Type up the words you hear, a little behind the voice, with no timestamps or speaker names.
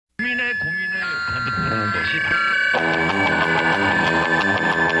고민에 거듭 보는 것이다.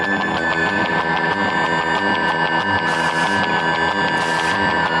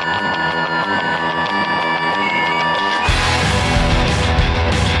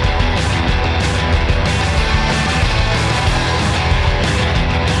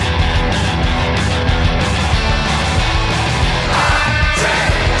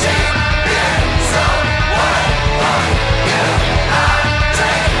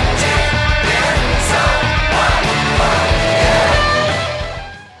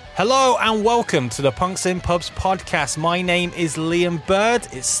 Hello and welcome to the Punks in Pubs podcast. My name is Liam Bird.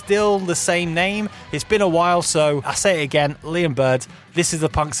 It's still the same name. It's been a while, so I'll say it again, Liam Bird. This is the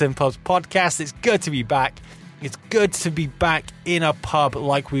Punks in Pubs podcast. It's good to be back. It's good to be back in a pub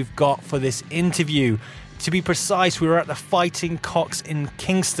like we've got for this interview. To be precise, we were at the Fighting Cocks in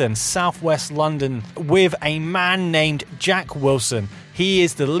Kingston, southwest London, with a man named Jack Wilson. He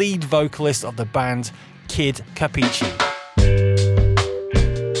is the lead vocalist of the band Kid Kapichi.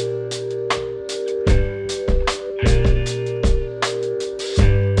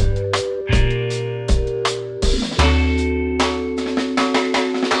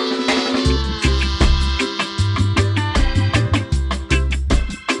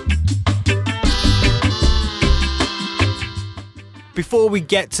 Before we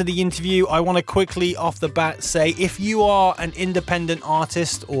get to the interview, I want to quickly off the bat say if you are an independent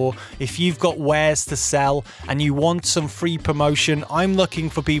artist or if you've got wares to sell and you want some free promotion, I'm looking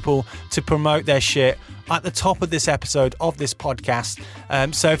for people to promote their shit at the top of this episode of this podcast.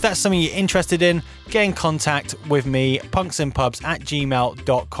 So if that's something you're interested in, get in contact with me,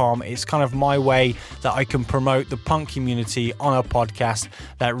 punksinpubs@gmail.com. It's kind of my way that I can promote the punk community on a podcast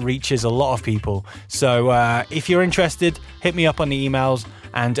that reaches a lot of people. So if you're interested, hit me up on the emails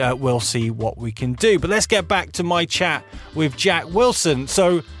and we'll see what we can do. But let's get back to my chat with Jack Wilson.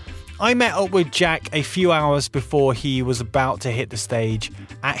 So I met up with Jack a few hours before he was about to hit the stage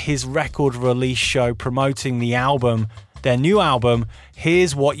at his record release show promoting the album, their new album,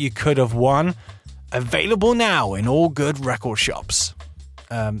 Here's What You Could Have Won, available now in all good record shops.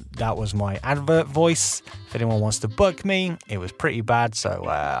 That was my advert voice. If anyone wants to book me, it was pretty bad, so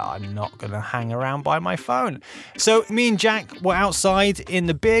I'm not going to hang around by my phone. So me and Jack were outside in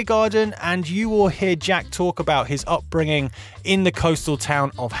the beer garden, and you will hear Jack talk about his upbringing in the coastal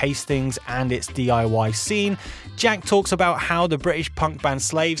town of Hastings and its DIY scene. Jack talks about how the British punk band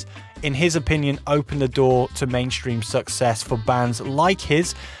Slaves, in his opinion, opened the door to mainstream success for bands like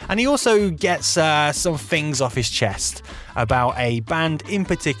his, and he also gets some things off his chest about a band in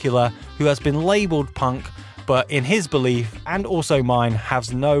particular who has been labelled punk, but in his belief, and also mine,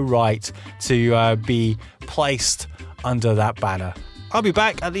 has no right to be placed under that banner. I'll be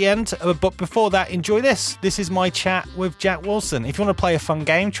back at the end, but before that, enjoy this. This is my chat with Jack Wilson. If you want to play a fun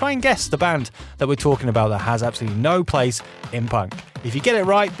game, try and guess the band that we're talking about that has absolutely no place in punk. If you get it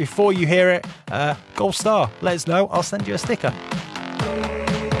right before you hear it, gold star. Let us know. I'll send you a sticker.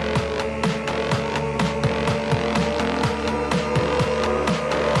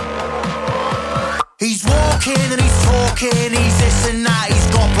 He's walking and he's talking, he's this and that, he's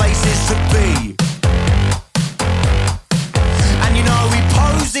got places to be. And you know he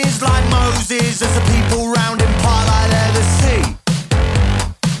poses like Moses as the people round him part like they're the sea.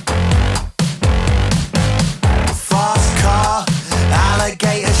 Fast car,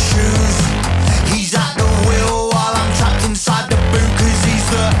 alligator shoes. He's at the wheel while I'm trapped inside the boot, 'cause he's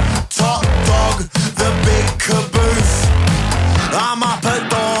the top dog, the big caboose. I'm up at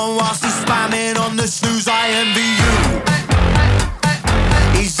dawn whilst he's spamming on the snooze. I envy you.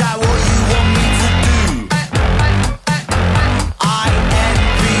 Is that what you want me to do? I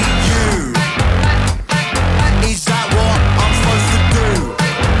envy you. Is that what I'm supposed to do?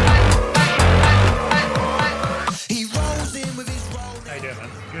 He rolls in with his roll. How you doing, man?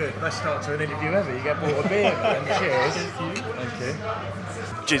 Good. Best start to an interview ever. You get bought a beer, man. Cheers. Thank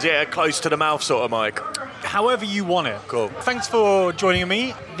you. Is it a close to the mouth sort of mic? However you want it. Cool. Thanks for joining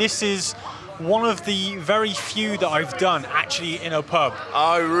me. This is one of the very few that I've done actually in a pub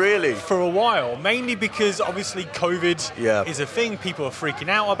Oh, really? for a while, mainly because obviously COVID is a thing. People are freaking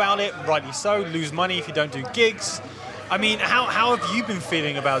out about it, rightly so. Lose money if you don't do gigs. I mean, how have you been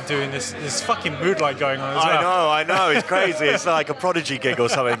feeling about doing this fucking mood light going on as well? I know, it's crazy. It's like a Prodigy gig or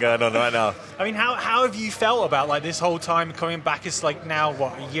something going on right now. I mean, how have you felt about like this whole time coming back? It's like now,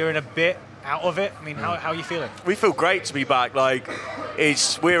 what, a year and a bit out of it? I mean, how are you feeling? We feel great to be back. Like,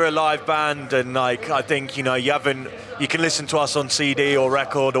 we're a live band, and like I think you can listen to us on CD or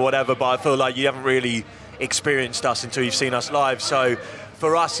record or whatever, but I feel like you haven't really experienced us until you've seen us live. So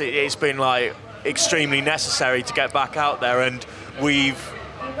for us, it's been like extremely necessary to get back out there, and we've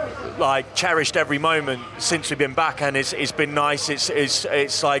like cherished every moment since we've been back, and it's been nice.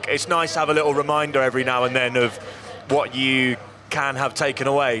 It's like it's nice to have a little reminder every now and then of what you can have taken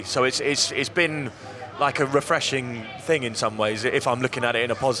away. So it's been like a refreshing thing in some ways, if I'm looking at it in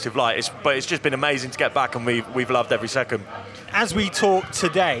a positive light. But it's just been amazing to get back, and we've loved every second. As we talk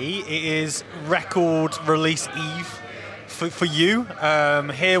today, it is record release eve for you.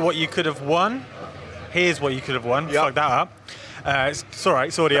 Hear what you could have won. Here's what you could have won. Yep. Fuck that up. It's all right.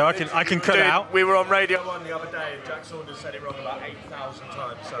 It's audio. I can cut it out. We were on Radio 1 the other day, and Jack Saunders said it wrong about 8,000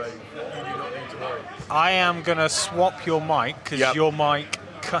 times, so you do not need to worry. I am gonna swap your mic because your mic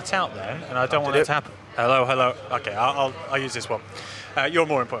cut out there, and I don't want it to happen. Hello. Okay, I'll use this one. You're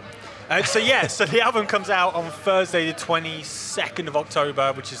more important. So the album comes out on Thursday the 22nd of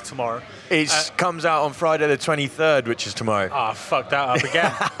October, which is tomorrow. It comes out on Friday the 23rd, which is tomorrow. Fuck that up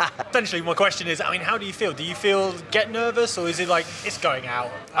again. Essentially, my question is, I mean, how do you feel? Do you get nervous, or is it like, it's going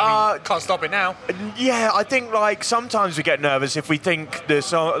out? I mean, can't stop it now. Yeah, I think like sometimes we get nervous if we think the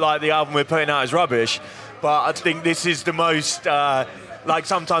song, like the album we're putting out is rubbish, but I think this is the most... like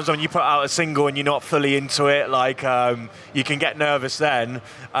sometimes when you put out a single and you're not fully into it, like you can get nervous then,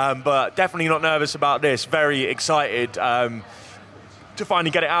 but definitely not nervous about this. Very excited to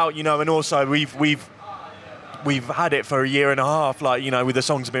finally get it out, you know, and also we've had it for a year and a half, like, you know, with the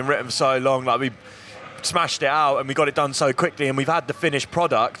songs have been written for so long, like we smashed it out and we got it done so quickly, and we've had the finished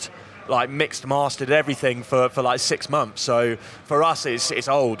product, like mixed, mastered, everything for like 6 months. So for us, it's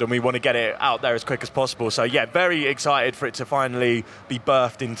old, and we want to get it out there as quick as possible. So yeah, very excited for it to finally be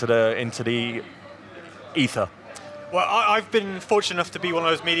birthed into the ether. Well, I've been fortunate enough to be one of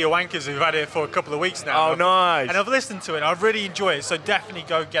those media wankers who've had it for a couple of weeks now. Oh, nice. And I've listened to it. I really enjoy it. So definitely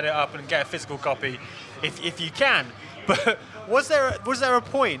go get it up and get a physical copy if you can. But was there a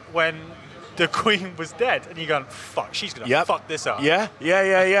point when the Queen was dead and you're going, fuck, she's going to fuck this up? Yeah.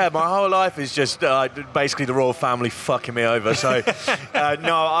 My whole life is just basically the royal family fucking me over. So,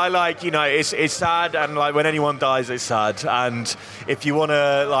 no, I like, you know, it's sad, and like when anyone dies, it's sad. And if you want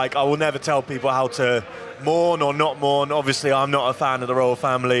to, like, I will never tell people how to mourn or not mourn. Obviously, I'm not a fan of the royal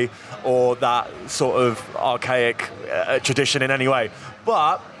family or that sort of archaic tradition in any way.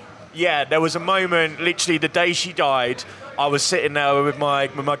 But, yeah, there was a moment, literally the day she died, I was sitting there with my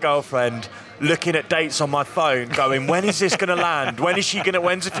girlfriend, looking at dates on my phone, going, when is this going to land? When's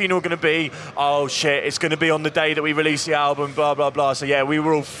the funeral going to be? Oh, shit, it's going to be on the day that we release the album, blah, blah, blah. So, yeah, we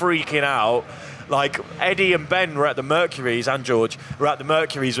were all freaking out. Like, Eddie and Ben were at the Mercury's, and George were at the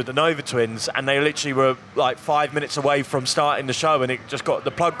Mercury's with the Nova Twins, and they literally were, like, 5 minutes away from starting the show, and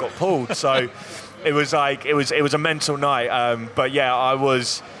the plug got pulled. So it was like, it was a mental night. But, yeah, I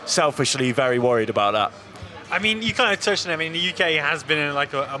was selfishly very worried about that. I mean, you kind of touched on it. I mean, the UK has been in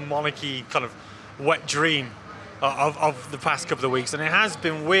like a monarchy kind of wet dream of the past couple of weeks, and it has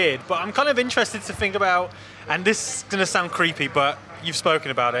been weird. But I'm kind of interested to think about, and this is going to sound creepy, but you've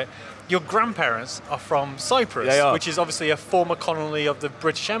spoken about it. Your grandparents are from Cyprus, which is obviously a former colony of the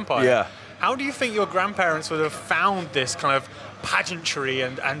British Empire. Yeah. How do you think your grandparents would have found this kind of pageantry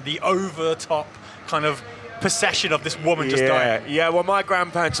and the over-the-top kind of possession of this woman just dying? Yeah, well, my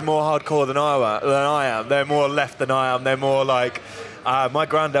grandparents are more hardcore than I am. They're more left than I am. They're more like... my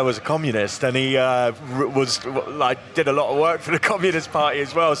granddad was a communist, and he did a lot of work for the Communist Party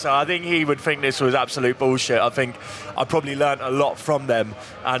as well. So I think he would think this was absolute bullshit. I think I probably learnt a lot from them,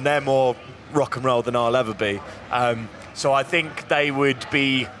 and they're more rock and roll than I'll ever be. So I think they would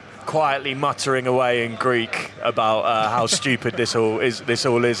be quietly muttering away in Greek about how stupid this all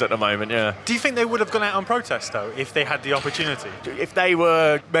is at the moment. Yeah. Do you think they would have gone out on protest though if they had the opportunity? If they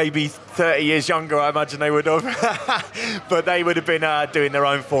were maybe 30 years younger, I imagine they would have. But they would have been doing their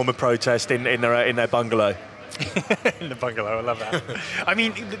own form of protest in their bungalow. In the bungalow, I love that. I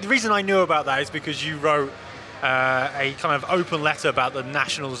mean, the reason I knew about that is because you wrote a kind of open letter about the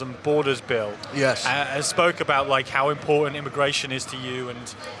Nationals and Borders Bill. Yes. And spoke about like how important immigration is to you,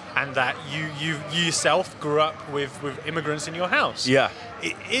 and that you yourself grew up with immigrants in your house. Yeah.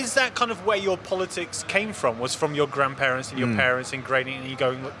 Is that kind of where your politics came from? Was from your grandparents and your parents ingraining, and you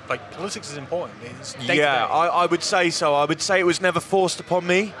going, like, politics is important? It's day-to-day. I would say so. I would say it was never forced upon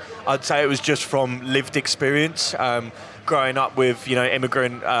me. I'd say it was just from lived experience. Growing up with, you know,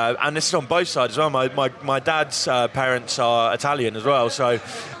 immigrant, and this is on both sides as well. My dad's parents are Italian as well, so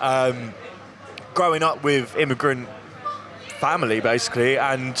growing up with immigrant family basically,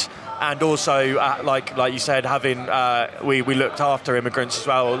 and also like you said, having we looked after immigrants as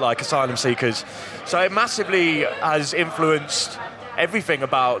well, like asylum seekers. So it massively has influenced everything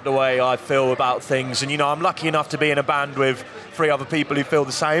about the way I feel about things. And you know, I'm lucky enough to be in a band with 3 other people who feel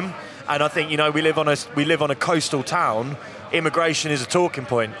the same. And I think, you know, we live on a coastal town immigration is a talking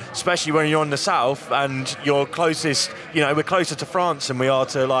point, especially when you're in the south and you're closest. You know, we're closer to France than we are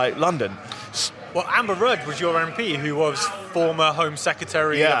to like London. Well, Amber Rudd was your MP, who was former Home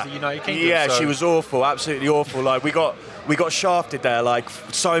Secretary of the United Kingdom. Yeah, so. she was awful, absolutely awful. Like we got shafted there like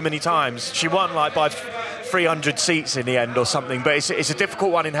so many times. She won like by 300 seats in the end or something. But it's a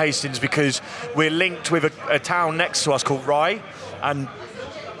difficult one in Hastings because we're linked with a town next to us called Rye, and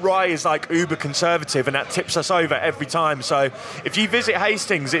Rye is like uber conservative, and that tips us over every time. So if you visit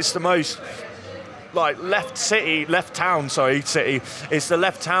Hastings, it's the most like left town. It's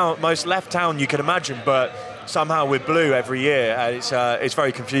the most left town you can imagine, but somehow we're blue every year, and it's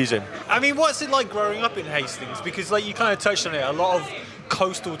very confusing. I mean, what's it like growing up in Hastings? Because like you kind of touched on it, a lot of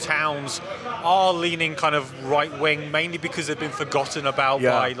coastal towns are leaning kind of right wing, mainly because they've been forgotten about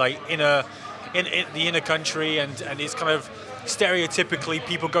by like in the inner country, and it's kind of stereotypically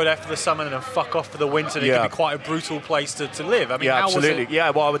people go there for the summer and then fuck off for the winter. It can be quite a brutal place to live. I mean, how absolutely. was it? Yeah,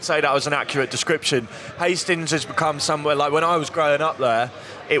 well, I would say that was an accurate description. Hastings has become somewhere like when I was growing up there,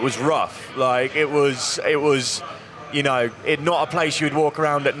 it was rough. Like it was. You know, not a place you would walk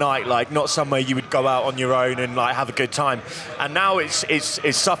around at night, like not somewhere you would go out on your own and like have a good time. And now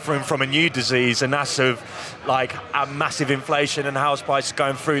it's suffering from a new disease, and that's of like a massive inflation and house prices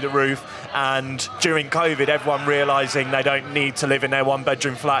going through the roof. And during COVID, everyone realising they don't need to live in their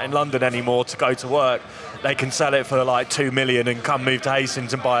one-bedroom flat in London anymore to go to work. They can sell it for like $2 million and come move to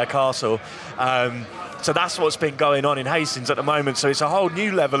Hastings and buy a castle. So that's what's been going on in Hastings at the moment. So it's a whole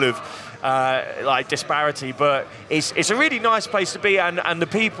new level of like disparity, but it's a really nice place to be, and the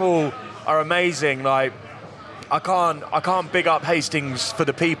people are amazing. Like I can't big up Hastings for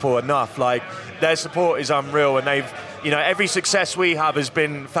the people enough. Like their support is unreal, and they've, you know, every success we have has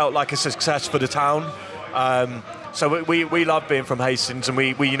been felt like a success for the town. So we love being from Hastings, and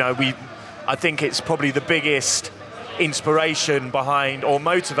I think it's probably the biggest inspiration behind or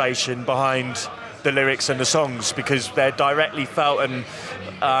motivation behind the lyrics and the songs, because they're directly felt and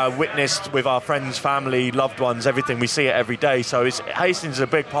witnessed with our friends, family, loved ones, everything. We see it every day. So Hastings is a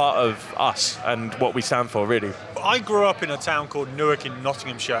big part of us and what we stand for, really. I grew up in a town called Newark in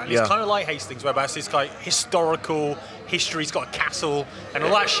Nottinghamshire, and it's kind of like Hastings, whereabouts it's like historical history, it's got a castle and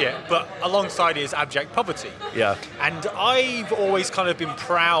all that shit, but alongside it is abject poverty. Yeah. And I've always kind of been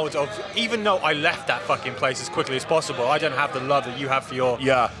proud of, even though I left that fucking place as quickly as possible, I don't have the love that you have for your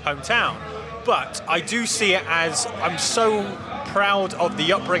hometown. But I do see it as, I'm so proud of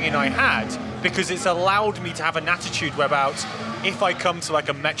the upbringing I had, because it's allowed me to have an attitude whereabouts if I come to like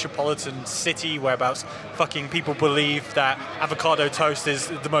a metropolitan city whereabouts fucking people believe that avocado toast is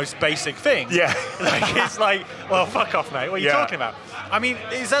the most basic thing. Yeah. Like it's like, well, fuck off, mate. What are you talking about? I mean,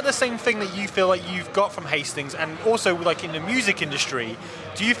 is that the same thing that you feel like you've got from Hastings? And also like in the music industry,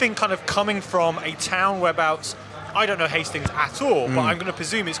 do you think kind of coming from a town whereabouts, I don't know Hastings at all, but I'm going to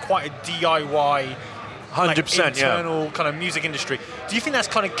presume it's quite a DIY, 100%, internal kind of music industry. Do you think that's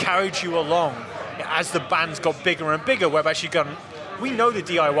kind of carried you along as the band's got bigger and bigger, where actually gone, we know the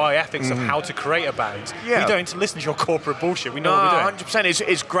DIY ethics of how to create a band. Yeah. We don't need to listen to your corporate bullshit. We know what we're doing. 100%.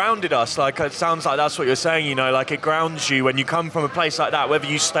 It's grounded us. Like, it sounds like that's what you're saying, you know, like it grounds you when you come from a place like that, whether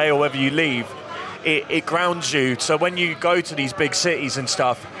you stay or whether you leave. It grounds you. So when you go to these big cities and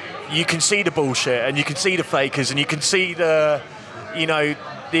stuff, you can see the bullshit and you can see the fakers and you can see the, you know,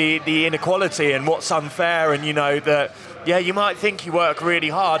 the inequality and what's unfair, and you know that, yeah, you might think you work really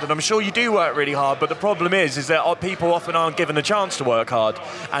hard, and I'm sure you do work really hard, but the problem is that people often aren't given a chance to work hard,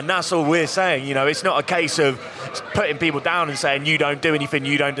 and that's all we're saying. You know, it's not a case of putting people down and saying you don't do anything,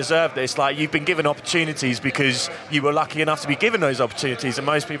 you don't deserve this. Like, you've been given opportunities because you were lucky enough to be given those opportunities, and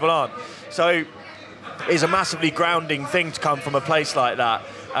most people aren't. So it's a massively grounding thing to come from a place like that.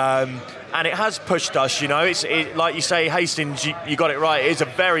 And it has pushed us, you know. It's like you say, Hastings, you got it right. It is a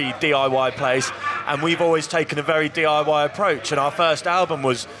very DIY place, and we've always taken a very DIY approach. And our first album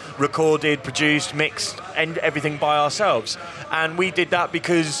was recorded, produced, mixed, and everything by ourselves. And we did that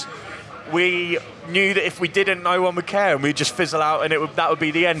because we knew that if we didn't, no one would care, and we'd just fizzle out, and that would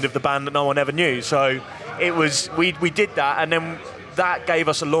be the end of the band that no one ever knew. So it was we did that, and then that gave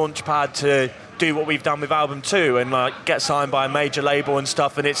us a launch pad to do what we've done with album 2 and like get signed by a major label and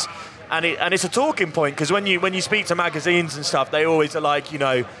stuff. And it's a talking point, because when you speak to magazines and stuff, they always are like, you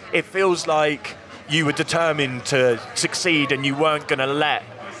know, it feels like you were determined to succeed and you weren't going to let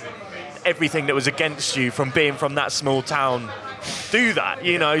everything that was against you from being from that small town do that,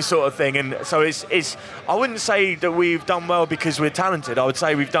 you know, sort of thing. And so it's I wouldn't say that we've done well because we're talented. I would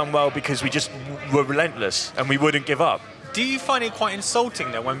say we've done well because we just were relentless and we wouldn't give up. Do you find it quite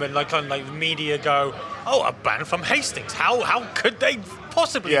insulting though when like the media go, oh, a band from Hastings. How could they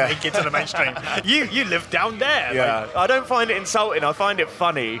possibly Yeah. make it to the mainstream? you live down there. Yeah, I don't find it insulting. I find it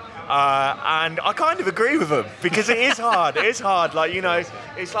funny, and I kind of agree with them because it is hard. It is hard. Like, you know,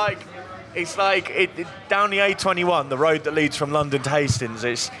 it's like down the A21, the road that leads from London to Hastings.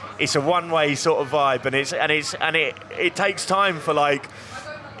 It's a one-way sort of vibe, and it takes time for like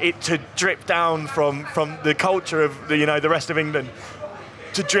it to drip down from the culture of the rest of England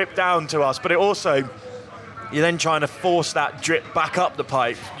to drip down to us. But it also, you're then trying to force that drip back up the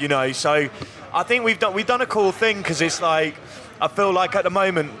pipe, you know. So I think we've done a cool thing because it's like, I feel like at the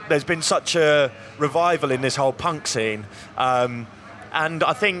moment there's been such a revival in this whole punk scene, and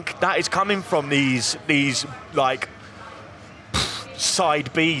I think that is coming from these like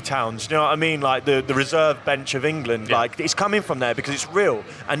side B towns, do you know what I mean? Like the reserve bench of England, like it's coming from there because it's real,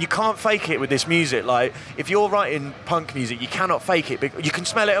 and you can't fake it with this music. Like if you're writing punk music, you cannot fake it. You can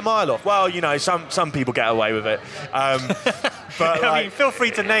smell it a mile off. Well, you know, some people get away with it. But I mean, feel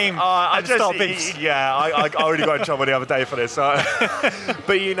free to name and start beats. Yeah, I already got in trouble the other day for this. So.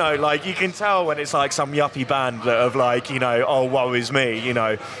 But you know, like you can tell when it's like some yuppie band that have like, you know, oh, woe is me, you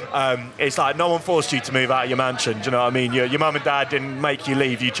know. It's like no one forced you to move out of your mansion. Do you know what I mean? Your mum and dad didn't make you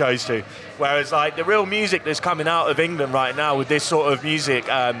leave, you chose to. Whereas like the real music that's coming out of England right now with this sort of music,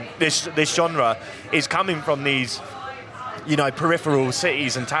 this genre, is coming from these, you know, peripheral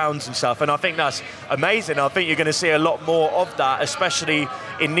cities and towns and stuff, and I think that's amazing. I think you're going to see a lot more of that, especially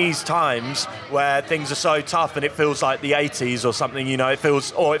in these times where things are so tough and it feels like the 80s or something, you know. It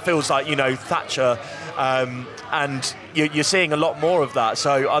feels like, you know, Thatcher, and you're seeing a lot more of that.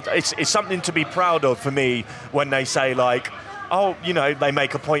 So it's something to be proud of for me when they say like, oh, you know, they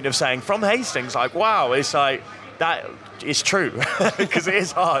make a point of saying from Hastings, like, wow, it's like that is true because it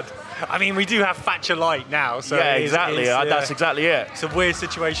is hard. I mean, we do have Thatcher Light now, so yeah, exactly. That's exactly it. It's a weird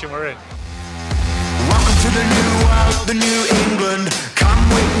situation we're in. Welcome to the new world, the new England. Come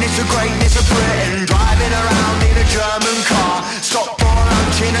witness the greatness of Britain. Driving around in a German car. Stop for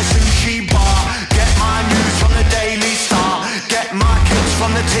lunch in a sushi bar. Get my news from the Daily Star. Get my kicks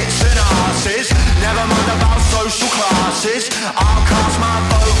from the tits and asses. Never mind about social classes. I'll cast my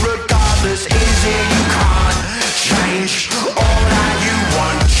vote regardless. Is it you can't change all that you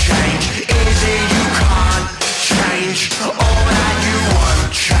want? Change. Is it you can't change all that you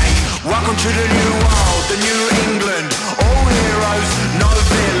want? Change. Welcome to the new world, the new England. All heroes, no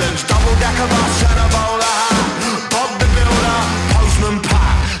villains. Double-decker bus and a bowler hat. Bob the Builder, Postman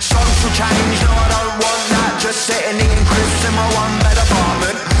Pat. Social change, no I don't want that. Just sitting eating crisps in my one-bed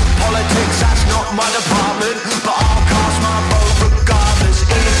apartment. Politics, that's not my department. But I'll cast my vote regardless.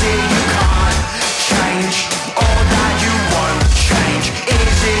 Is it you can't change all that you want? Change.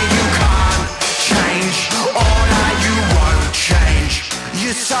 Is it you can't change all that you want? Change.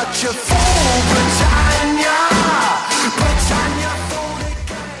 You're such a fool, Britannia. Britannia fool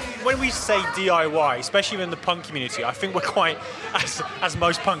again. When we say DIY, especially in the punk community, I think we're quite, as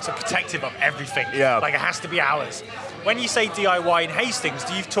most punks, are protective of everything. Yeah. Like it has to be ours. When you say DIY in Hastings,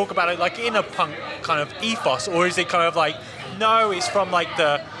 do you talk about it like in a punk kind of ethos, or is it kind of like, no, it's from like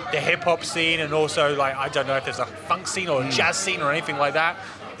the hip hop scene, and also like, I don't know if there's a funk scene or a jazz scene or anything like that?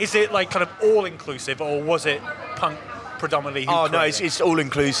 Is it like kind of all inclusive, or was it punk predominantly? Oh no, it's all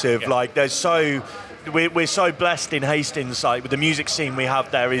inclusive. Yeah. Like we're so blessed in Hastings. Like with the music scene we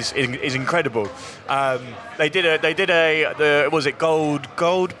have there is incredible. They did a was it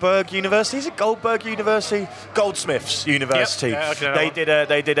Goldberg University? Is it Goldberg University? Goldsmiths University. Yep. Yeah,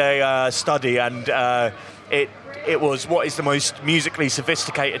 They did a study, and it was what is the most musically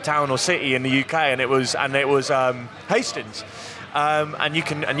sophisticated town or city in the UK, and it was Hastings. And you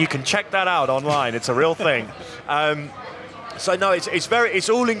can check that out online. It's a real thing. So no, it's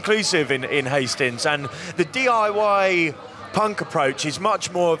all inclusive in Hastings, and the DIY punk approach is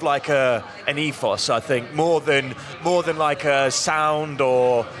much more of like an ethos, I think, more than like a sound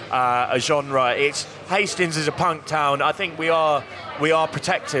or a genre. It's Hastings is a punk town. I think we are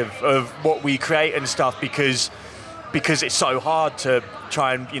protective of what we create and stuff because it's so hard to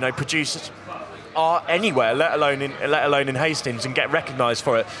try and produce art anywhere, let alone in Hastings, and get recognised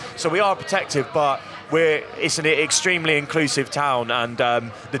for it. So we are protective, but it's an extremely inclusive town, and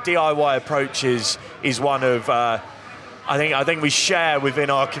the DIY approach is one of I think we share within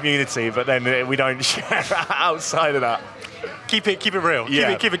our community, but then we don't share outside of that. Keep it real.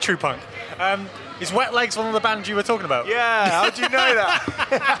 Yeah. Keep it true punk. Is Wet Legs one of the bands you were talking about? Yeah, how'd you know that?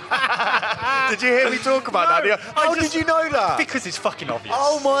 Did you hear me talk about No, that? How did you know that? Because it's fucking obvious.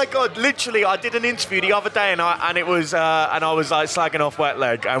 Oh my god! Literally, I did an interview the other day, and I was like slagging off Wet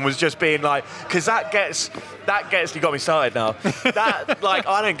Leg, and was just being like, because that gets you got me started now. That like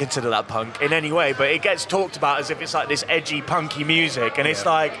I don't consider that punk in any way, but it gets talked about as if it's like this edgy, punky music, and it's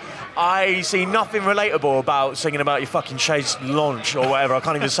like. I see nothing relatable about singing about your fucking chaise launch or whatever. I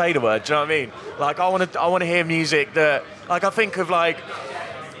can't even say the word. Do you know what I mean? Like I want to hear music that, like I think of like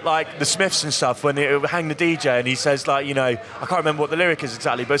the Smiths and stuff when it Hang the DJ and he says like, you know, I can't remember what the lyric is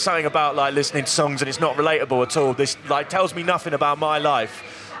exactly, but something about like listening to songs and it's not relatable at all. This like tells me nothing about my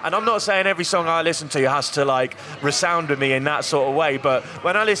life. And I'm not saying every song I listen to has to like resound with me in that sort of way, but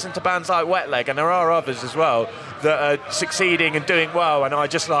when I listen to bands like Wet Leg, and there are others as well that are succeeding and doing well, and I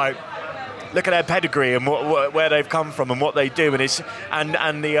just like look at their pedigree and where they've come from and what they do, and it's and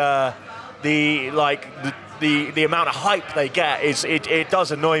the amount of hype they get is it does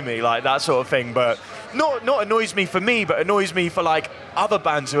annoy me, like that sort of thing, but not annoys me for me, but annoys me for like other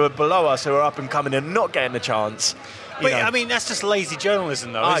bands who are below us who are up and coming and not getting the chance. But I mean, that's just lazy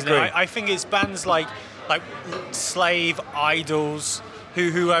journalism, though, isn't I agree. it? I think it's bands like Slave, Idols,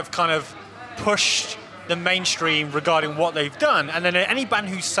 who have kind of pushed the mainstream regarding what they've done, and then any band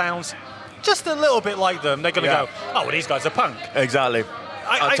who sounds just a little bit like them, they're going to go, oh, well, these guys are punk. Exactly.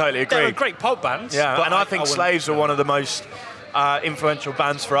 I totally agree. They're a great pop band. Yeah, but and I think Slaves were one of the most influential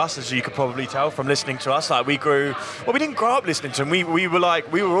bands for us, as you could probably tell from listening to us. Like we didn't grow up listening to them. We were like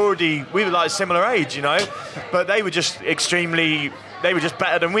a similar age, you know, but they were just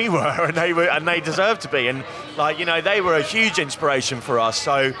better than we were, and they deserved to be. And like, you know, they were a huge inspiration for us.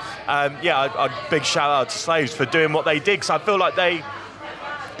 So a big shout out to Slaves for doing what they did, because I feel like they,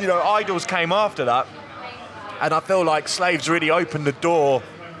 you know, Idols came after that, and I feel like Slaves really opened the door.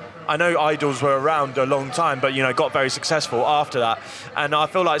 I know Idols were around a long time, but, you know, got very successful after that. And I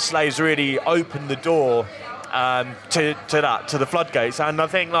feel like Slaves really opened the door to the floodgates. And I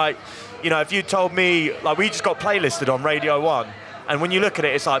think, like, you know, if you told me, like, we just got playlisted on Radio 1, and when you look at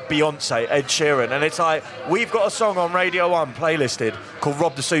it, it's like Beyonce, Ed Sheeran, and it's like, we've got a song on Radio 1 playlisted called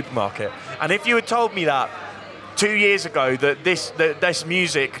Rob the Supermarket. And if you had told me that 2 years ago, that this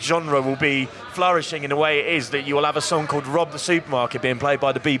music genre will be flourishing in the way it is, that you will have a song called Rob the Supermarket being played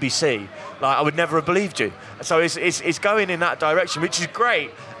by the BBC, like, I would never have believed you. So it's going in that direction, which is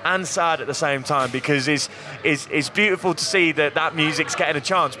great and sad at the same time, because it's beautiful to see that music's getting a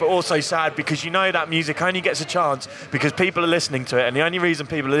chance, but also sad because you know that music only gets a chance because people are listening to it, and the only reason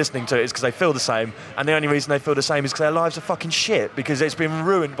people are listening to it is because they feel the same, and the only reason they feel the same is because their lives are fucking shit because it's been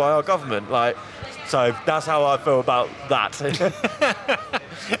ruined by our government. Like, so that's how I feel about that.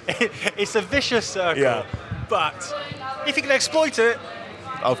 It's a vicious circle, yeah. But if you can exploit it,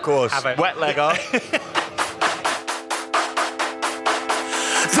 of course, have it. Wet Leg are.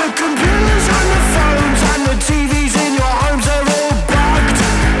 The computers and the phones and the TVs in your homes are all bugged.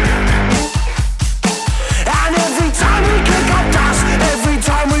 And every time we kick up dust, every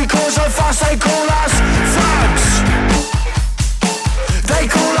time we cause a fuss, they call us thugs. They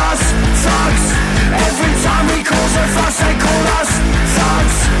call us thugs. Every time we cause a fuss, they call us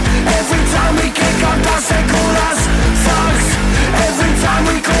thugs. Every time we kick up dust, they call us thugs. Every time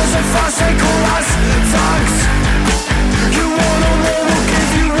we cause a fuss, they call us thugs. You want a war, we'll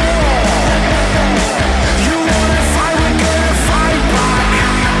give you war. You wanna fight, we're gonna fight back.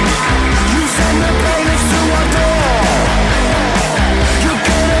 You send the bailiffs to our door. You're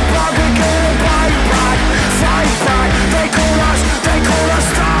gonna bug, we're gonna bite back. Fight back, they call us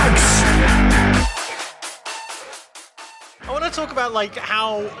thugs. I want to talk about like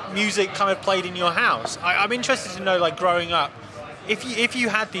how music kind of played in your house. I'm interested to know, like, growing up, if you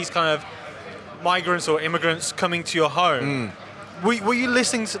had these kind of migrants or immigrants coming to your home, were you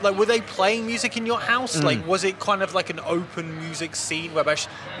listening to, like, were they playing music in your house? Like, was it kind of like an open music scene where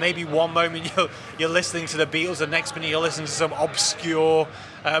maybe one moment you're listening to the Beatles, the next minute you're listening to some obscure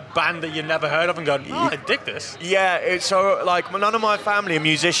band that you never heard of and going, oh, I dig this? Yeah, it's so, like, none of my family are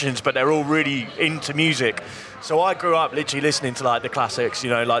musicians, but they're all really into music. So I grew up literally listening to, like, the classics,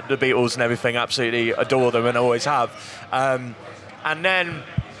 you know, like the Beatles and everything, absolutely adore them and always have. And then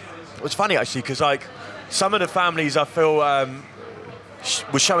it was funny, actually, because, like, some of the families I feel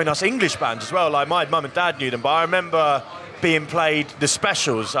were showing us English bands as well. Like, my mum and dad knew them, but I remember being played The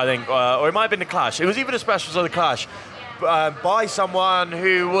Specials, I think, or it might have been The Clash. It was either The Specials or The Clash, by someone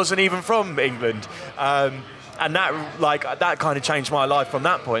who wasn't even from England. And that kind of changed my life from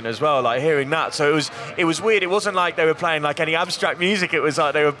that point as well, like hearing that. So it was weird. It wasn't like they were playing like any abstract music. It was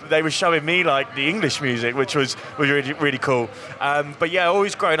like they were showing me like the English music, which was really, really cool. But yeah,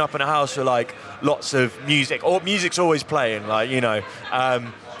 always growing up in a house with like lots of music, or music's always playing, like, you know.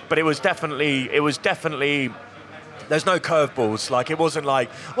 but it was definitely. There's no curveballs. Like, it wasn't like,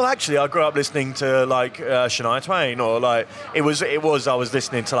 well, actually, I grew up listening to like Shania Twain, or like it was. I was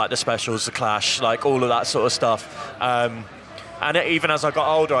listening to like the Specials, the Clash, like all of that sort of stuff. And even as I got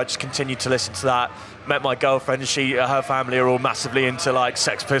older, I just continued to listen to that. Met my girlfriend, her family are all massively into like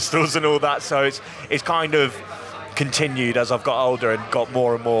Sex Pistols and all that. So it's kind of continued as I've got older and got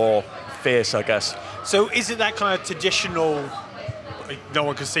more and more fierce, I guess. So is it that kind of traditional? No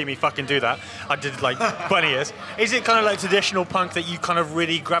one can see me fucking do that. I did like bunny ears. Is it kind of like traditional punk that you kind of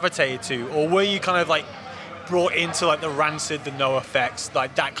really gravitated to, or were you kind of like brought into like the Rancid, the NoFX,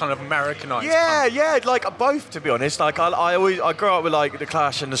 like that kind of Americanized punk? Yeah, like both, to be honest. Like I grew up with like the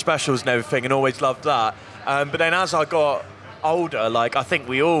Clash and the Specials and everything, and always loved that. But then as I got older, like I think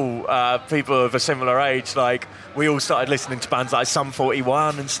we all, people of a similar age, like we all started listening to bands like Sum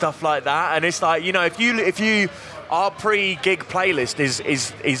 41 and stuff like that. And it's like, you know, if you our pre-gig playlist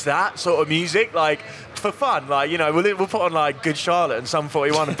is that sort of music, like for fun, like, you know, we'll put on like Good Charlotte and Sum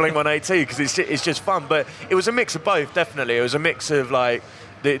 41 and Blink-182 because it's just fun. But it was a mix of both, definitely. It was a mix of like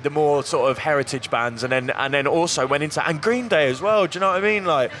the more sort of heritage bands, and then also went into, and Green Day as well. Do you know what I mean?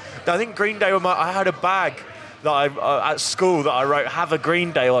 Like, I think Green Day I had a bag that I at school that I wrote "Have a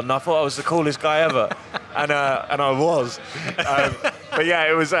Green Day" on, and I thought I was the coolest guy ever, and I was. But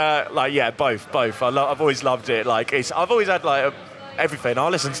yeah, it was both. I've always loved it. Like, I've always had like everything. I'll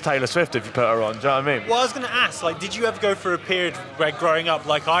listen to Taylor Swift if you put her on. Do you know what I mean? Well, I was going to ask, like, did you ever go through a period where growing up,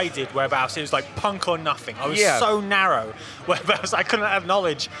 like I did, whereabouts it was like punk or nothing? I was so narrow, whereabouts I couldn't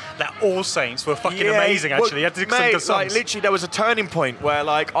acknowledge that All Saints were fucking amazing. Actually, you had to do some good songs. Like, literally, there was a turning point where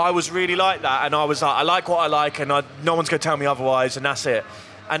like I was really like that, and I was like, I like what I like, and no one's going to tell me otherwise, and that's it.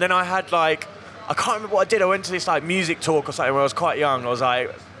 And then I had like, I can't remember what I did. I went to this like music talk or something when I was quite young. I was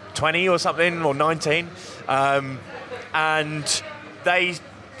like 20 or something, or 19, and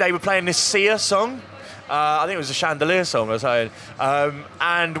they were playing this Sia song. I think it was a Chandelier song or something.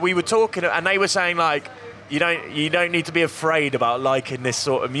 And we were talking, and they were saying like, you don't need to be afraid about liking this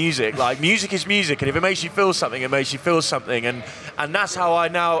sort of music. Like, music is music, and if it makes you feel something, it makes you feel something. And that's how I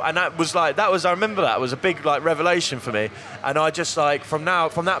now. And that was I remember that was a big like revelation for me. And I just like from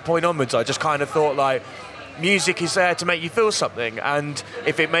that point onwards, I just kind of thought like, music is there to make you feel something, and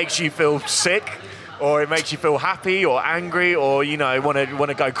if it makes you feel sick, or it makes you feel happy or angry, or, you know, want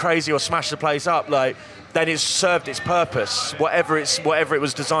to go crazy or smash the place up, like, then it's served its purpose, whatever it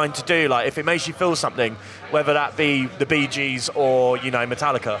was designed to do. Like, if it makes you feel something, whether that be the Bee Gees or, you know,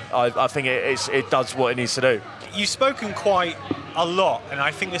 Metallica, I think it does what it needs to do. You've spoken quite a lot, and I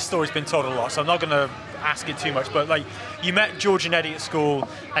think this story's been told a lot, so I'm not going to ask it too much, but like, you met George and Eddie at school,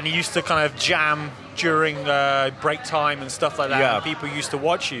 and you used to kind of jam during break time and stuff like that, and people used to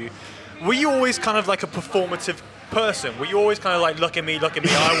watch you. Were you always kind of like a performative person? Were you always kind of like, look at me, I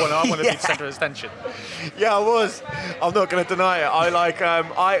want to be the centre of attention? Yeah, I was. I'm not going to deny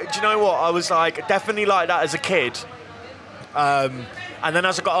it. Do you know what? I was like definitely like that as a kid. And then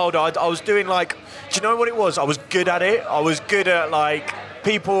as I got older, I was doing like, do you know what it was? I was good at it. I was good at like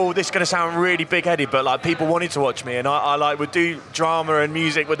people, this is going to sound really big-headed, but like people wanted to watch me, and I like would do drama and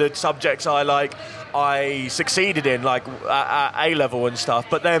music with the subjects I succeeded in, like at A-level and stuff,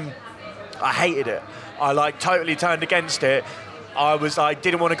 but then I hated it. I like totally turned against it. I was like,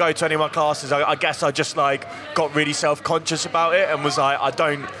 didn't want to go to any of my classes. I guess I just like got really self-conscious about it, and was like, I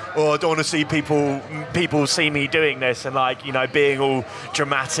don't want to see people see me doing this, and like, you know, being all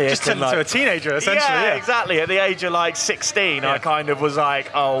dramatic. Just turned into a teenager, essentially. Yeah, exactly. At the age of like 16, I kind of was like,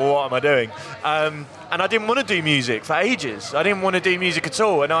 oh, what am I doing? And I didn't want to do music for ages. I didn't want to do music at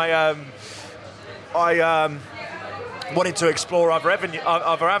all, and I wanted to explore other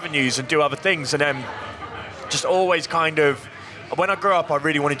avenues and do other things, and then just always kind of, when I grew up, I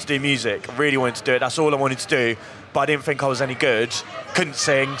really wanted to do music. I really wanted to do it. That's all I wanted to do. But I didn't think I was any good. Couldn't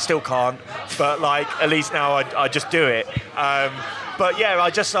sing, still can't. But like, at least now I just do it. But yeah, I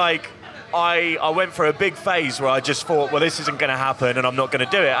just like, I went through a big phase where I just thought, well, this isn't going to happen, and I'm not going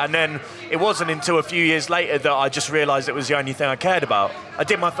to do it. And then it wasn't until a few years later that I just realised it was the only thing I cared about. I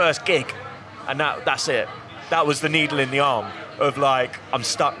did my first gig, and that's it. That was the needle in the arm of like, I'm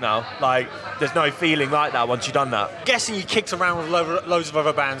stuck now. Like, there's no feeling like that once you've done that. I'm guessing you kicked around with loads of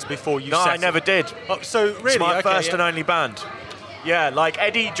other bands before you No, I never did. Oh, so really? It's my first and only band. Yeah, like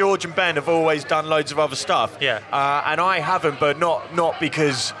Eddie, George and Ben have always done loads of other stuff. Yeah. And I haven't, but not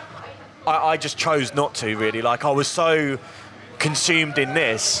because I just chose not to, really. Like, I was so consumed in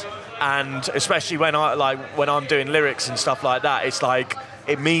this, and especially when I'm doing lyrics and stuff like that, it's like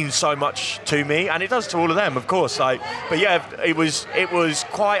it means so much to me, and it does to all of them, of course. Like, but yeah, it was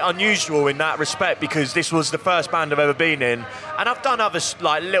quite unusual in that respect because this was the first band I've ever been in, and I've done other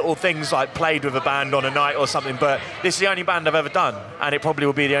like little things like played with a band on a night or something, but this is the only band I've ever done, and it probably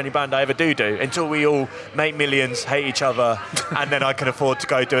will be the only band I ever do until we all make millions, hate each other, and then I can afford to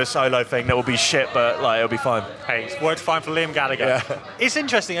go do a solo thing that will be shit, but like it'll be fine. Hey, it's worked fine for Liam Gallagher. Yeah. It's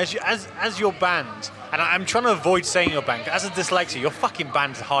interesting as your band. And I'm trying to avoid saying your band. As a dyslexic, your fucking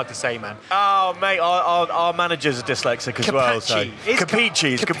band's hard to say, man. Oh, mate, our manager's a dyslexic as well. So.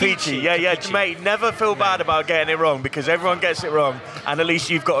 Capici. Capici. Yeah, mate, never feel bad about getting it wrong because everyone gets it wrong, and at least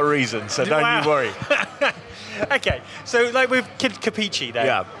you've got a reason, so don't you worry. Okay, so like with Kid Capici then.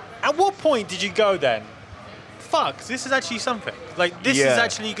 Yeah. At what point did you go then, fuck, this is actually something. Like, this is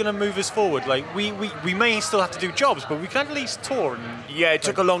actually going to move us forward. Like, we may still have to do jobs, but we can at least tour. And, yeah, it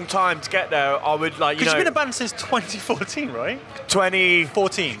took a long time to get there. I would, like, because you've been a band since 2014, right?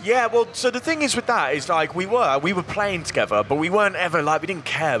 2014. Yeah, well, so the thing is with that is, like, we were playing together, but we weren't ever, like, we didn't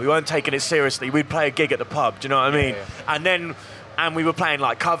care. We weren't taking it seriously. We'd play a gig at the pub, do you know what I mean? Yeah. And we were playing,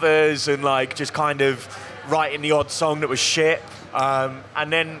 like, covers and, like, just kind of writing the odd song that was shit.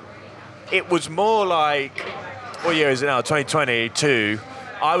 And then it was more like... What year is it now? 2022.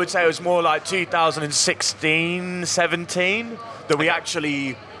 I would say it was more like 2016, 17 that we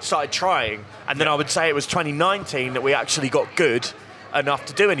actually started trying. And then I would say it was 2019 that we actually got good enough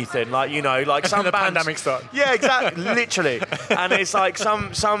to do anything. Like, you know, like some the bands... pandemic started. Yeah, exactly. Literally. And it's like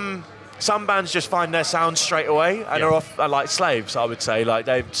some bands just find their sound straight away and are like slaves, I would say. Like,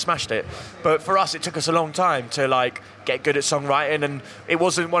 they've smashed it. But for us, it took us a long time to, like, get good at songwriting, and it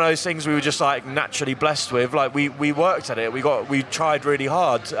wasn't one of those things we were just, like, naturally blessed with. Like, we worked at it. We tried really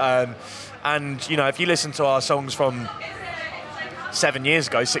hard. And, you know, if you listen to our songs from 7 years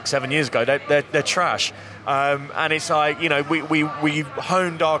ago, 6-7 years ago, they're trash. And it's like, you know, we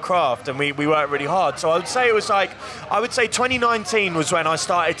honed our craft and we worked really hard. So I would say 2019 was when I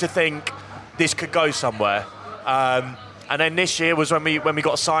started to think this could go somewhere. And then this year was when we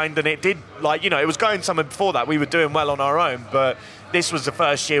got signed, and it did, like, you know, it was going somewhere before that. We were doing well on our own, but this was the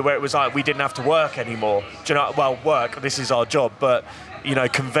first year where it was like we didn't have to work anymore. Do you know? Well, work, this is our job, but, you know,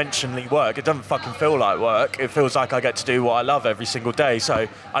 conventionally work. It doesn't fucking feel like work. It feels like I get to do what I love every single day, so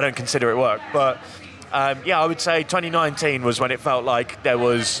I don't consider it work. But, I would say 2019 was when it felt like there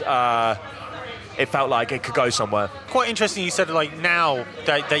was... it felt like it could go somewhere. Quite interesting you said, like, now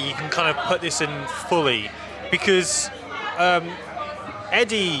that you can kind of put this in fully, because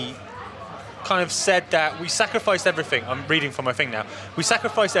Eddie kind of said that we sacrificed everything. I'm reading from my thing now. We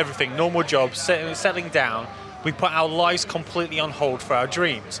sacrificed everything, normal jobs, settling down. We put our lives completely on hold for our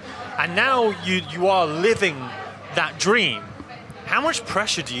dreams. And now you are living that dream. How much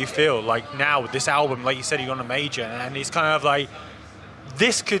pressure do you feel, like, now with this album? Like you said, you're on a major, and it's kind of like,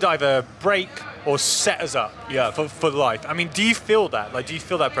 this could either break or set us up for life. I mean, do you feel that? Like, do you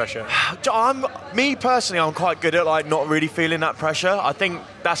feel that pressure? Me personally, I'm quite good at, like, not really feeling that pressure. I think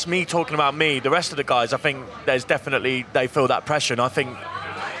that's me talking about me. The rest of the guys, I think there's definitely, they feel that pressure, and I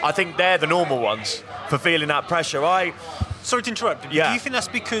think they're the normal ones for feeling that pressure. Sorry to interrupt. Yeah. Do you think that's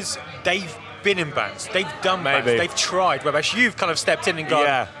because they've been in bands, they've done bands, they've tried, whereas you've kind of stepped in and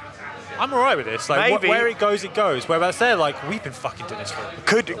gone, I'm alright with this. Like, where it goes, it goes. Whereas they're like, we've been fucking doing this for.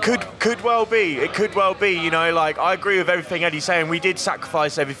 Could well be. It could well be. You know, like, I agree with everything Eddie's saying. We did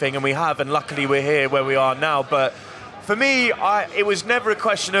sacrifice everything, and we have, and luckily we're here where we are now. But for me, it was never a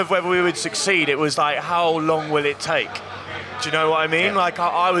question of whether we would succeed. It was like, how long will it take? Do you know what I mean? Yeah. Like,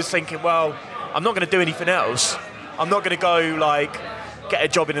 I was thinking, well, I'm not going to do anything else. I'm not going to go, like, get a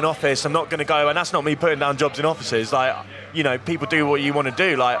job in an office. I'm not going to go, and that's not me putting down jobs in offices. Like, you know, people do what you want to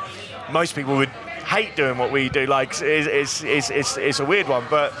do. Like, most people would hate doing what we do. Like, it's a weird one,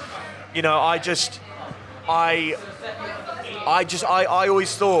 but, you know, I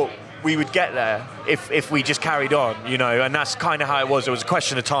always thought we would get there if we just carried on, you know, and that's kind of how it was. It was a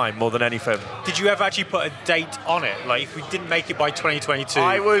question of time more than anything. Did you ever actually put a date on it? Like, if we didn't make it by 2022,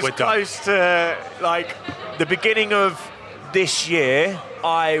 I was we're close done. to, like, the beginning of this year.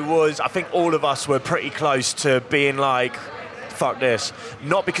 I think all of us were pretty close to being like, fuck this.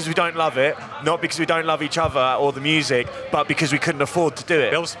 Not because we don't love it, not because we don't love each other or the music, but because we couldn't afford to do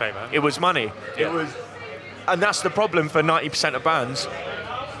it. Bills to pay, man. It was money. Yeah. And that's the problem for 90% of bands.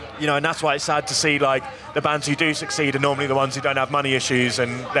 You know, and that's why it's sad to see, like, the bands who do succeed are normally the ones who don't have money issues,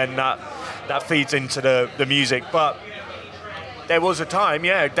 and then that feeds into the music. But there was a time,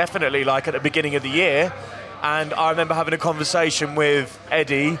 definitely, like at the beginning of the year, and I remember having a conversation with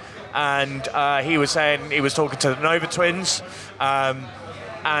Eddie, and he was saying he was talking to the Nova Twins,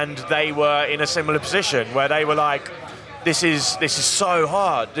 and they were in a similar position where they were like, this is so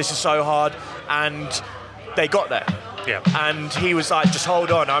hard. This is so hard, and they got there. Yeah. And he was like, just hold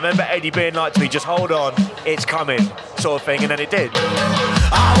on. I remember Eddie being like to me, just hold on, it's coming, sort of thing, and then it did.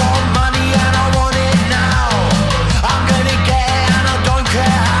 I want money and I want it now. I'm gonna get it and I don't care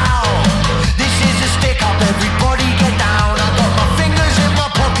how. This is a stick up, everybody get down. I got my fingers in my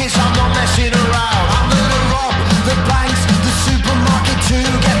pockets, I'm not messing around. I'm gonna rob the banks, the supermarket too.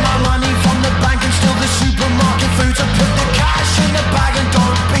 Get my money from the bank and steal the supermarket food. To put the cash in the bag and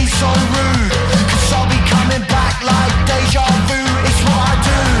don't be so rude. Cause I'll be coming back like deja vu. It's what I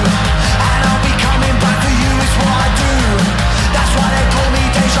do. And I'll be coming back for you, it's what I do. That's why they call me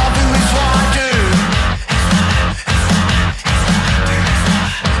deja vu, it's what I do.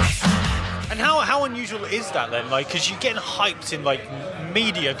 And how unusual is that then? Like, because you're getting hyped in like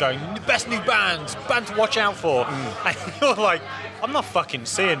media, going best new band to watch out for, and you're like, I'm not fucking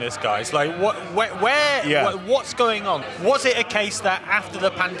seeing this, guys. Like, what's going on? Was it a case that after the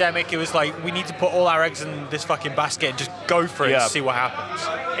pandemic, it was like, we need to put all our eggs in this fucking basket and just go for it and see what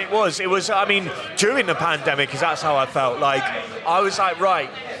happens? It was, I mean, during the pandemic, because that's how I felt. Like, I was like, right,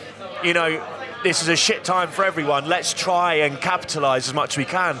 you know, this is a shit time for everyone. Let's try and capitalise as much as we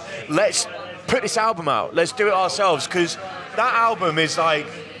can. Let's put this album out. Let's do it ourselves, because that album is like,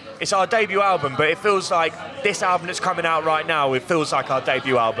 it's our debut album, but it feels like this album that's coming out right now, it feels like our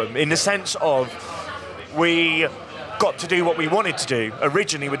debut album in the sense of we got to do what we wanted to do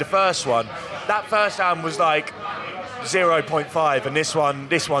originally with the first one. That first album was like 0.5 and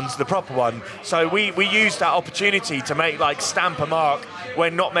this one's the proper one. So we used that opportunity to make like stamp a mark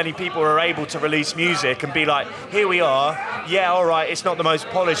when not many people are able to release music and be like, here we are, yeah, all right, it's not the most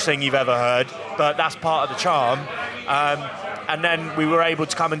polished thing you've ever heard, but that's part of the charm. And then we were able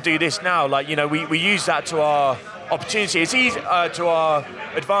to come and do this now. Like, you know, we use that to our opportunity. It's easy to our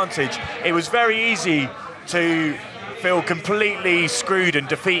advantage. It was very easy to feel completely screwed and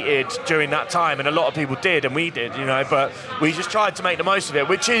defeated during that time, and a lot of people did, and we did, you know, but we just tried to make the most of it,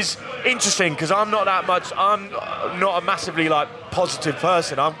 which is interesting because I'm not a massively like positive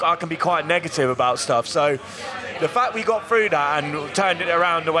person. I can be quite negative about stuff. So the fact we got through that and turned it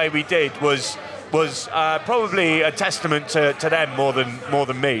around the way we did was probably a testament to them more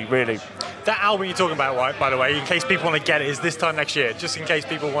than me, really. That album you're talking about, right, by the way, in case people want to get it, is this time next year, just in case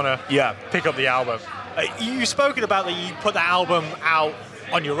people want to pick up the album. You've spoken about that you put the album out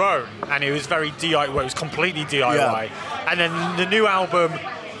on your own, and it was very DIY, well, it was completely DIY. And then the new album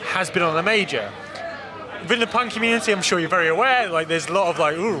has been on a major. Within the punk community, I'm sure you're very aware, like there's a lot of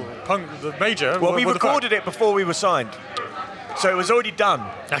like, ooh, punk, the major. Well, we recorded it before we were signed. So it was already done.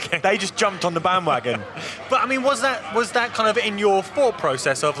 Okay. They just jumped on the bandwagon. But I mean, was that kind of in your thought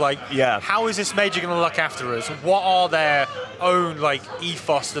process of like, how is this major going to look after us? What are their own like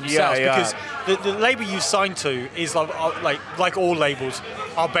ethos themselves? Because the label you signed to is like all labels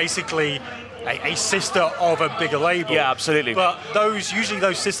are basically a sister of a bigger label. Yeah, absolutely. But usually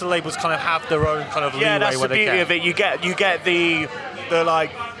those sister labels kind of have their own kind of leeway. Yeah, that's the where they beauty can. of it. You get the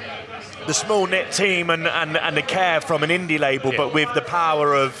like the small knit team and the care from an indie label, but with the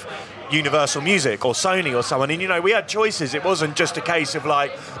power of Universal Music or Sony or someone. And, you know, we had choices. It wasn't just a case of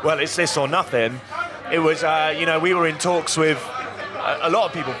like, well, it's this or nothing. It was, you know, we were in talks with a lot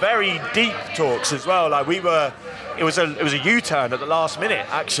of people, very deep talks as well. Like it was a U-turn at the last minute,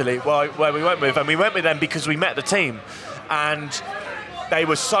 actually, where we went with. And we went with them because we met the team. And they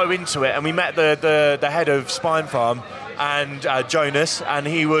were so into it. And we met the head of Spine Farm and Jonas, and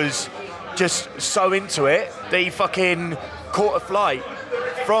he was just so into it that he fucking caught a flight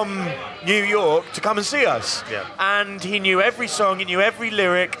from New York to come and see us. Yeah. And he knew every song, he knew every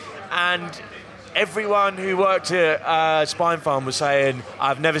lyric, and everyone who worked at Spine Farm was saying,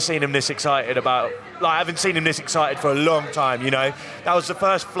 I've never seen him this excited about, like, I haven't seen him this excited for a long time, you know. That was the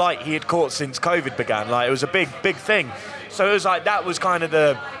first flight he had caught since COVID began. Like, it was a big, big thing. So it was like, that was kind of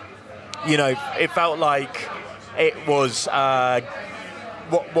the, you know, it felt like it was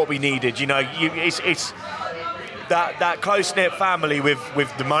what we needed, you know. It's that close-knit family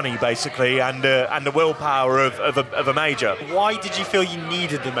with the money, basically, and the willpower of a major. Why did you feel you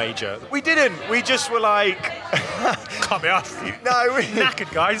needed the major? We didn't. We just were like, can't be asked. No, we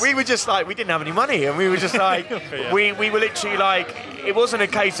knackered, guys. We were just like, we didn't have any money, and we were just like, we were literally like, it wasn't a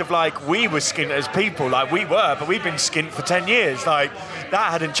case of like we were skint as people, like we were, but we've been skint for 10 years. Like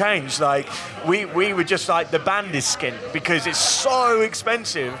that hadn't changed. Like we were just like, the band is skint because it's so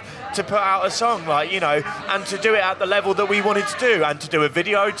expensive to put out a song, like, you know, and to do it at the level that we wanted to do, and to do a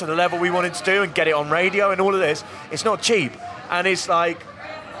video to the level we wanted to do, and get it on radio and all of this. It's not cheap, and it's like,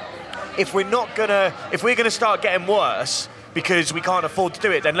 if we're gonna start getting worse, because we can't afford to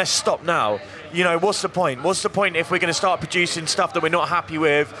do it, then let's stop now. You know, what's the point? What's the point if we're going to start producing stuff that we're not happy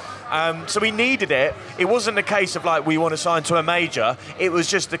with? So we needed it. It wasn't a case of like we want to sign to a major. It was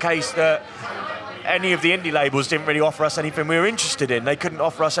just the case that any of the indie labels didn't really offer us anything we were interested in. They couldn't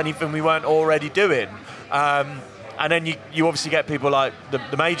offer us anything we weren't already doing. And then you obviously get people like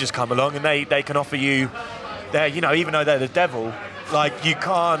the majors come along and they can offer you, even though they're the devil, like you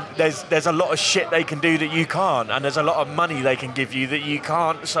can't, there's a lot of shit they can do that you can't, and there's a lot of money they can give you that you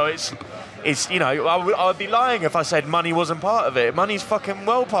can't. So it's I would be lying if I said money wasn't part of it. Money's fucking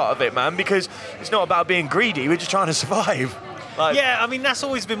well part of it, man, because it's not about being greedy. We're just trying to survive. Like, yeah, I mean, that's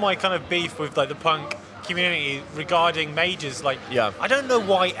always been my kind of beef with like the punk community regarding majors. Like, yeah. I don't know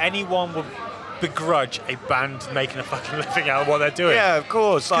why anyone would begrudge a band making a fucking living out of what they're doing. Yeah, of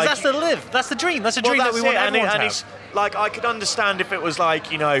course. Because that's the live. That's the dream. That's a dream that we want everyone to have. It's, like, I could understand if it was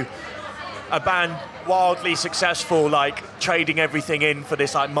like, a band wildly successful, like trading everything in for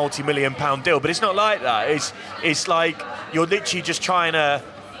this like multi-million pound deal, but it's not like that. It's like you're literally just trying to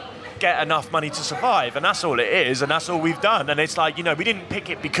get enough money to survive, and that's all it is, and that's all we've done. And it's like, we didn't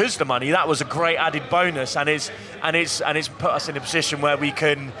pick it because the money. That was a great added bonus, and it's put us in a position where we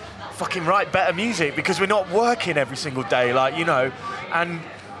can fucking write better music because we're not working every single day,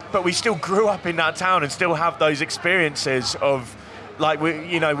 but we still grew up in that town and still have those experiences of like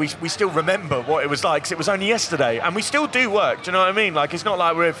we still remember what it was like, 'cause it was only yesterday, and we still do work. Do you know what I mean? Like, it's not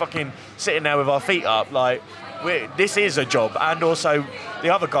like we're fucking sitting there with our feet up. Like, this is a job, and also the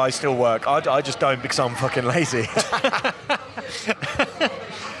other guys still work. I just don't because I'm fucking lazy.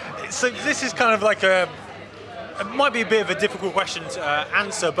 So this is kind of like it might be a bit of a difficult question to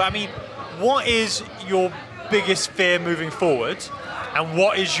answer, but I mean, what is your biggest fear moving forward, and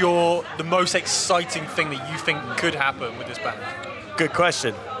what is the most exciting thing that you think could happen with this band? Good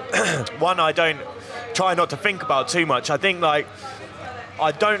question. One I don't try not to think about too much. I think like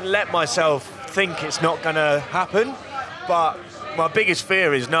I don't let myself think it's not going to happen, but my biggest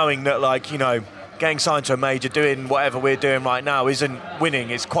fear is knowing that getting signed to a major, doing whatever we're doing right now isn't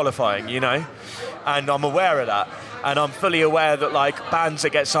winning, it's qualifying, and I'm aware of that, and I'm fully aware that like bands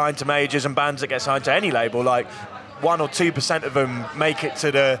that get signed to majors and bands that get signed to any label, like 1 or 2% of them make it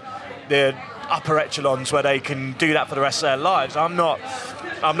to the upper echelons where they can do that for the rest of their lives. I'm not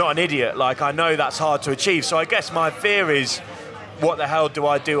an idiot. Like, I know that's hard to achieve. So I guess my fear is, what the hell do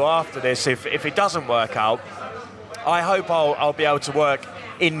I do after this if it doesn't work out? I hope I'll be able to work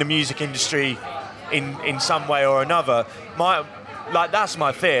in the music industry in some way or another. That's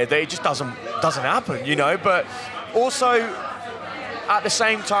my fear, that it just doesn't happen, But also at the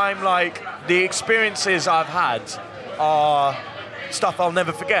same time, like, the experiences I've had are stuff I'll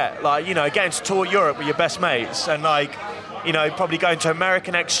never forget. Like, getting to tour Europe with your best mates, and probably going to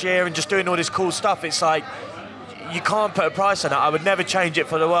America next year and just doing all this cool stuff. It's like, you can't put a price on it. I would never change it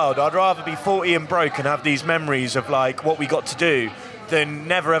for the world. I'd rather be 40 and broke and have these memories of like what we got to do than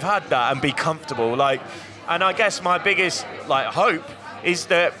never have had that and be comfortable. Like, and I guess my biggest hope is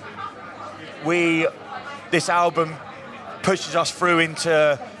that this album pushes us through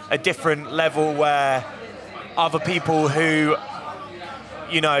into a different level where other people who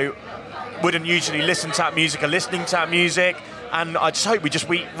wouldn't usually listen to that music are listening to that music, and I just hope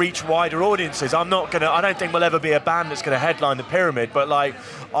we reach wider audiences. I don't think we'll ever be a band that's gonna headline the Pyramid, but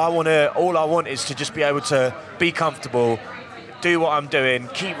all I want is to just be able to be comfortable, do what I'm doing,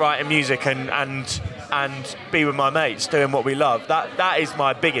 keep writing music, and be with my mates doing what we love. That is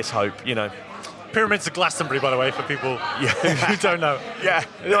my biggest hope, Pyramid's at Glastonbury, by the way, for people who don't know. Yeah,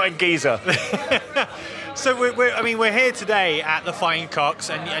 not in Giza. So we're here today at the Fighting Cocks,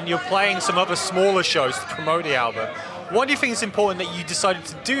 and you're playing some other smaller shows to promote the album. Why do you think it's important that you decided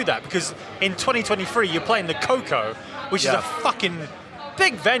to do that? Because in 2023 you're playing the Coco, which is a fucking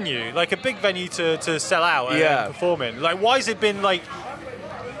big venue, like a big venue to sell out and perform in. Like, why has it been like?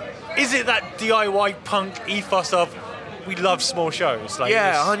 Is it that DIY punk ethos of we love small shows? Like,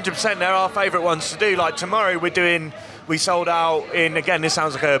 100%. They're our favourite ones to do. Like, tomorrow we sold out in, again, this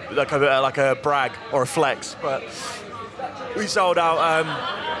sounds like a brag or a flex, but we sold out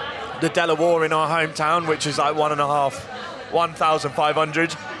the Delaware in our hometown, which is like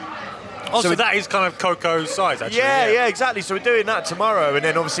 1,500. So that is kind of Coco's size, actually. Yeah, exactly. So we're doing that tomorrow, and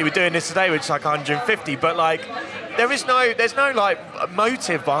then obviously we're doing this today, which is like 150. But like, there's no like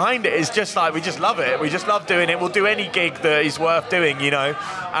motive behind it. It's just like, we just love it. We just love doing it. We'll do any gig that is worth doing,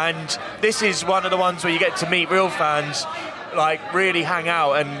 And this is one of the ones where you get to meet real fans, like really hang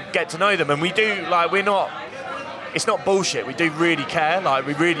out and get to know them. And we do, like, it's not bullshit. We do really care. Like,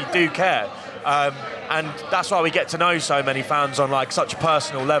 we really do care. And that's why we get to know so many fans on like such a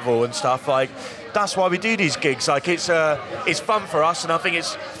personal level and stuff. Like, that's why we do these gigs. Like it's fun for us, and I think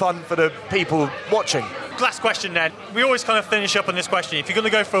it's fun for the people watching. Last question then. We always kind of finish up on this question. If you're going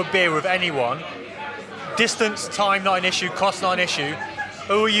to go for a beer with anyone, distance, time not an issue, cost not an issue,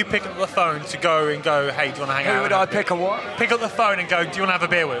 who are you picking up the phone to go, hey, do you want to hang out? Who would I pick a what? Pick up the phone and go, do you want to have a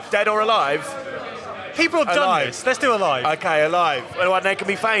beer with? Dead or alive? People have done Alive. this. Let's do alive. Okay, alive. Well, they can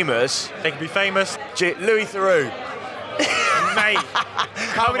be famous. They can be famous. Louis Theroux. Mate.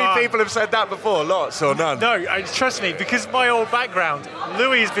 How many people have said that before? Lots or none? No, trust me, because my old background,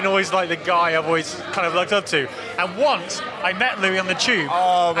 Louis has been always like the guy I've always kind of looked up to. And once I met Louis on the tube,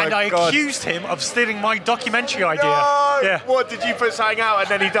 and I accused him of stealing my documentary idea. No! Yeah. What, did you put something out and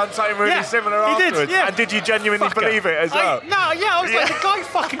then he done something really similar he afterwards? did, yeah. And did you genuinely believe it as well? I was like, the guy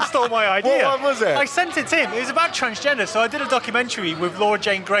fucking stole my idea. What one was it? I sent it to him. It was about transgender. So I did a documentary with Laura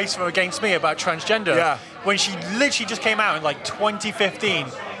Jane Grace from Against Me about transgender. Yeah. When she literally just came out in like 2015.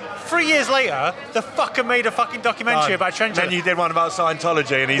 3 years later, the fucker made a fucking documentary about transgender. Then you did one about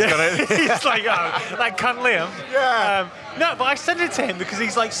Scientology and he's gonna... He's like, that cunt Liam. Yeah. No, but I sent it to him because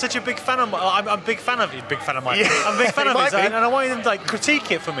he's like such a big fan of. I'm a big fan of his. Big fan of mine. Yeah. I'm a big fan He of his, might be. and I wanted him to like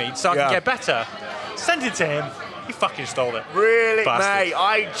critique it for me so I can get better. Sent it to him. He fucking stole it. Really? Bastard. Mate,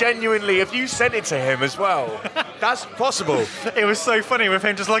 I genuinely, if you sent it to him as well, that's possible. It was so funny with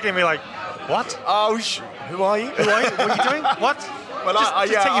him just looking at me like, what? Oh, who are you? Who are you? What are you doing? What? Well,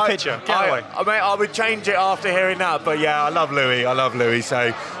 just take your picture. Get away. Mate, I would change it after hearing that, but yeah, I love Louis,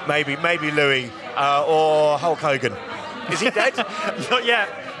 so maybe Louis or Hulk Hogan. Is he dead? Not yet.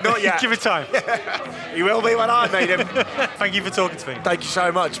 Not yet. Give it time. He will be when I meet him. Thank you for talking to me. Thank you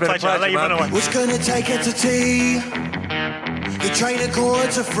so much. It's been Pleasure. a I'll let pleasure, you man. run away. Was gonna take her to tea. The train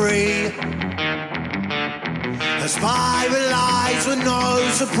accords are free. Her spiral eyes were no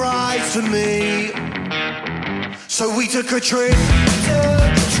surprise to me. So we took a trip.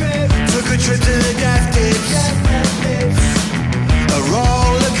 Took a trip to the Death Dips. A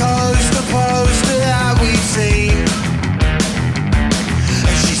roller coaster poster that we'd seen.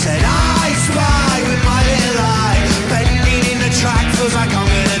 And she said, I spy with my little eye, bending in the track, feels like I'm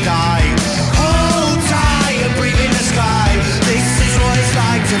gonna die. Hold tight and breathe in the sky. This is what it's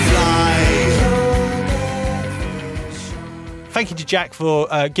like to fly. Thank you to Jack for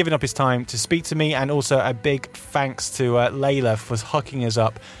giving up his time to speak to me, and also a big thanks to Layla for hooking us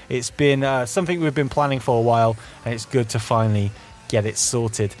up. It's been something we've been planning for a while, and it's good to finally get it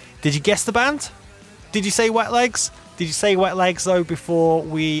sorted. Did you guess the band? Did you say Wet Legs? Did you say Wet Legs, though, before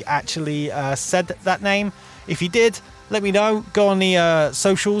we actually said that name? If you did, let me know. Go on the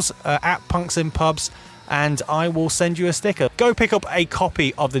socials, at Punks in Pubs, and I will send you a sticker. Go pick up a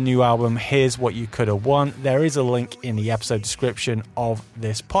copy of the new album, Here's What You Could Have Won. There is a link in the episode description of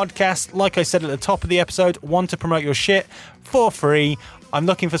this podcast. Like I said at the top of the episode, want to promote your shit for free. I'm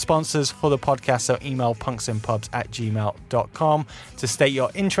looking for sponsors for the podcast, so email punksinpubs@gmail.com to state your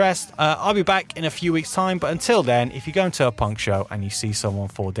interest. I'll be back in a few weeks' time, but until then, if you go into a punk show and you see someone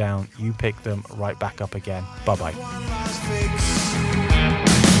fall down, you pick them right back up again. Bye-bye. One last fix.